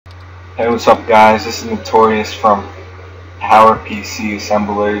Hey, what's up, guys? This is Notorious from PowerPC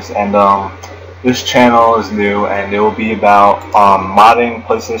Assemblers, and this channel is new, and it will be about modding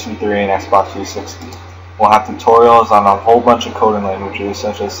PlayStation 3 and Xbox 360. We'll have tutorials on a whole bunch of coding languages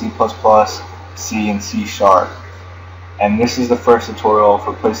such as C++, C, and C#. And this is the first tutorial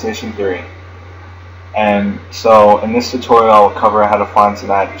for PlayStation 3. And so in this tutorial, I'll cover how to find some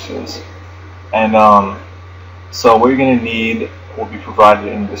addresses. And so what you're going to need will be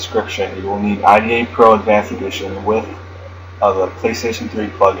provided in the description. You will need IDA Pro Advanced Edition with the PlayStation 3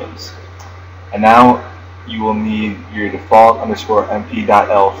 plugins. And now you will need your default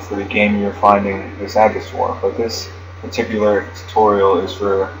 _mp.elf for the game you're finding this address for. But this particular tutorial is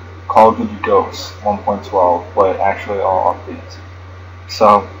for Call of Duty Ghosts 1.12, but actually all updates.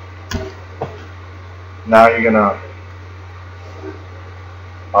 So now you're gonna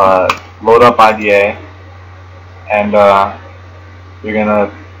load up IDA, and you're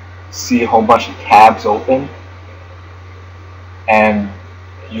gonna see a whole bunch of tabs open, and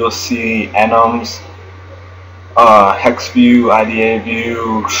you'll see enums, hex view, IDA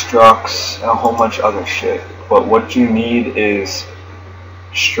view, structs, and a whole bunch of other shit. But what you need is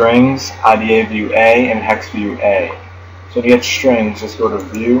strings, IDA view A, and hex view A. So to get strings, just go to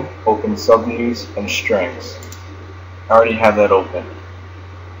View, open Subviews, and Strings. I already have that open.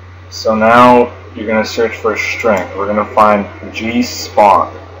 So now you're going to search for a string. We're going to find gspawn.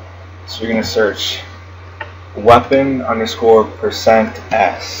 So you're going to search weapon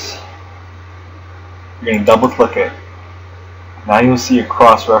 _%s. You're going to double click it. Now you'll see a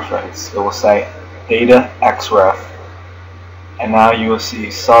cross reference. It will say data xref, and now you will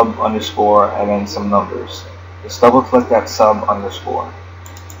see sub underscore and then some numbers. Just double click that sub underscore.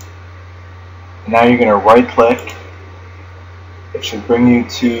 And now you're going to right click. It should bring you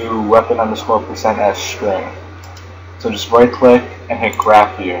to weapon _%s string. So just right click and hit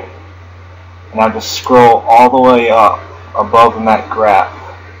graph view. And now just scroll all the way up above in that graph.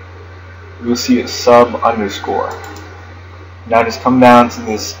 You'll see a sub underscore. Now just come down to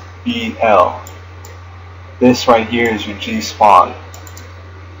this BL. This right here is your gspawn.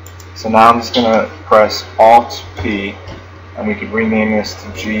 So now I'm just gonna press Alt P, and we could rename this to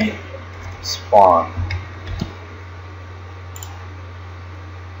gspawn.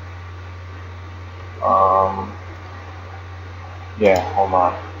 Yeah, hold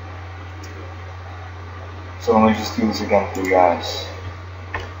on. So let me just do this again for you guys.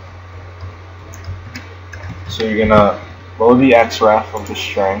 So you're gonna load the xref of the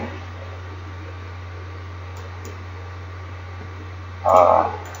string.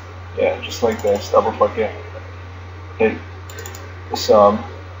 Yeah, just like this. Double click it. Hit the sub.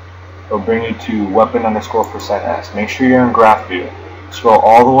 It'll bring you to weapon _%s. Make sure you're in graph view. Scroll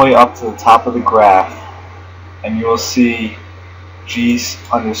all the way up to the top of the graph, and you will see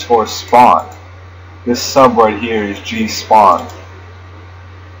gs_spawn. This sub right here is gspawn.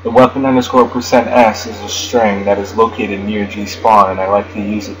 The weapon _%s is a string that is located near gspawn, and I like to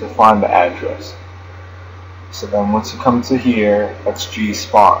use it to find the address. So then once you come to here, that's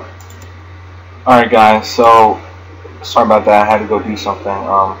gspawn. Alright guys, so sorry about that, I had to go do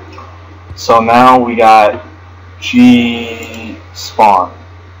something. So now we got gspawn.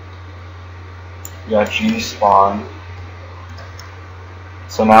 We got gspawn.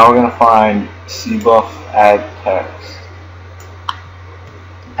 So now we're gonna find cbuff add text,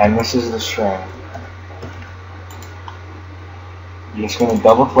 and this is the string. You're just gonna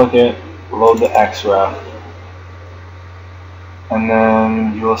double click it, load the xref, and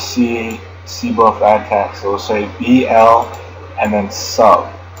then you'll see cbuff add text. It will say BL and then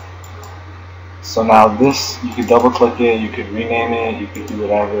sub. So now this, you could double click it, you could rename it, you could do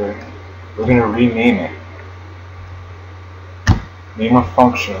whatever. We're gonna rename it. Name a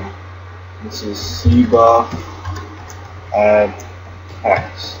function. This is cbuff add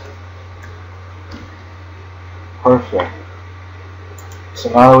text. Perfect. So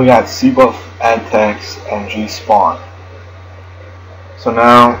now that we got cbuff add text and gspawn. So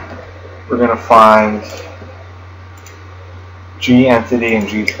now we're gonna find gEntity and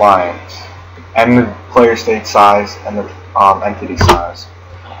gClient, and the player state size and the entity size.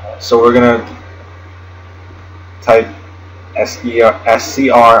 So we're gonna type scr_%s.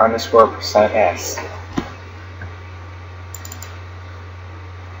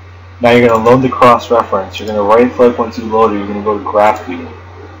 Now you're gonna load the cross reference. You're gonna right click once you load it. You're gonna go to graph view,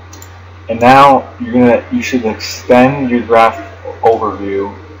 and now you should extend your graph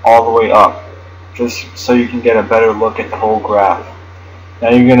overview all the way up, just so you can get a better look at the whole graph. Now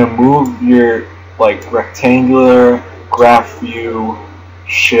you're gonna move your rectangular graph view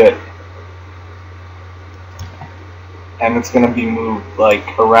shit and it's going to be moved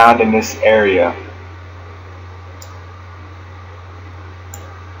like around in this area.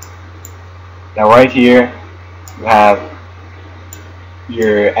 Now right here you have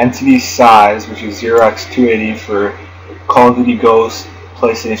your entity size, which is 0x280 for Call of Duty Ghost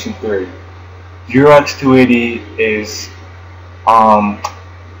PlayStation 3. 0x280 is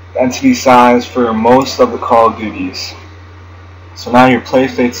entity size for most of the Call of Duties. So now your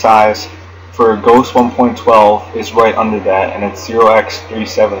playstate size for Ghost 1.12 is right under that, and it's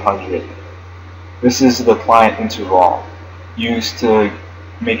 0x3700. This is the client interval used to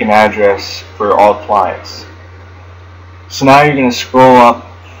make an address for all clients. So now you're going to scroll up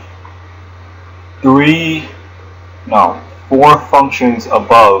 4 functions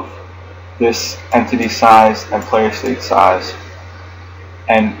above this entity size and player state size,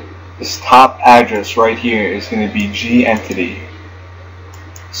 and this top address right here is going to be G entity.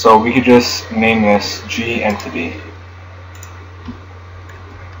 So we could just name this G entity.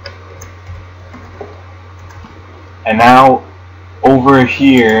 And now over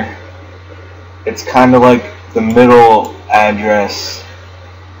here it's kind of like the middle address,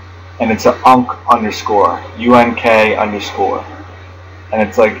 and it's an UNK underscore, UNK underscore, and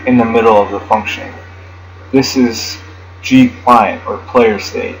it's like in the middle of the function. This is G client or player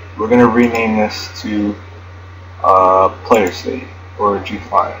state. We're going to rename this to player state or G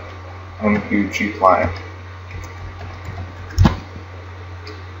client. I'm going to do G client.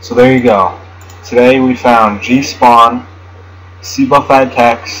 So there you go. Today we found G spawn, cbuff add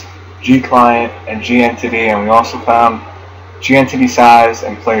text, G client, and G entity, and we also found G entity size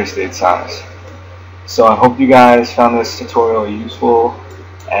and player state size. So I hope you guys found this tutorial useful,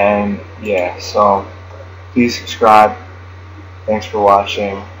 and yeah, so please subscribe. Thanks for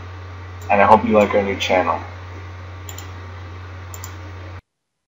watching, and I hope you like our new channel.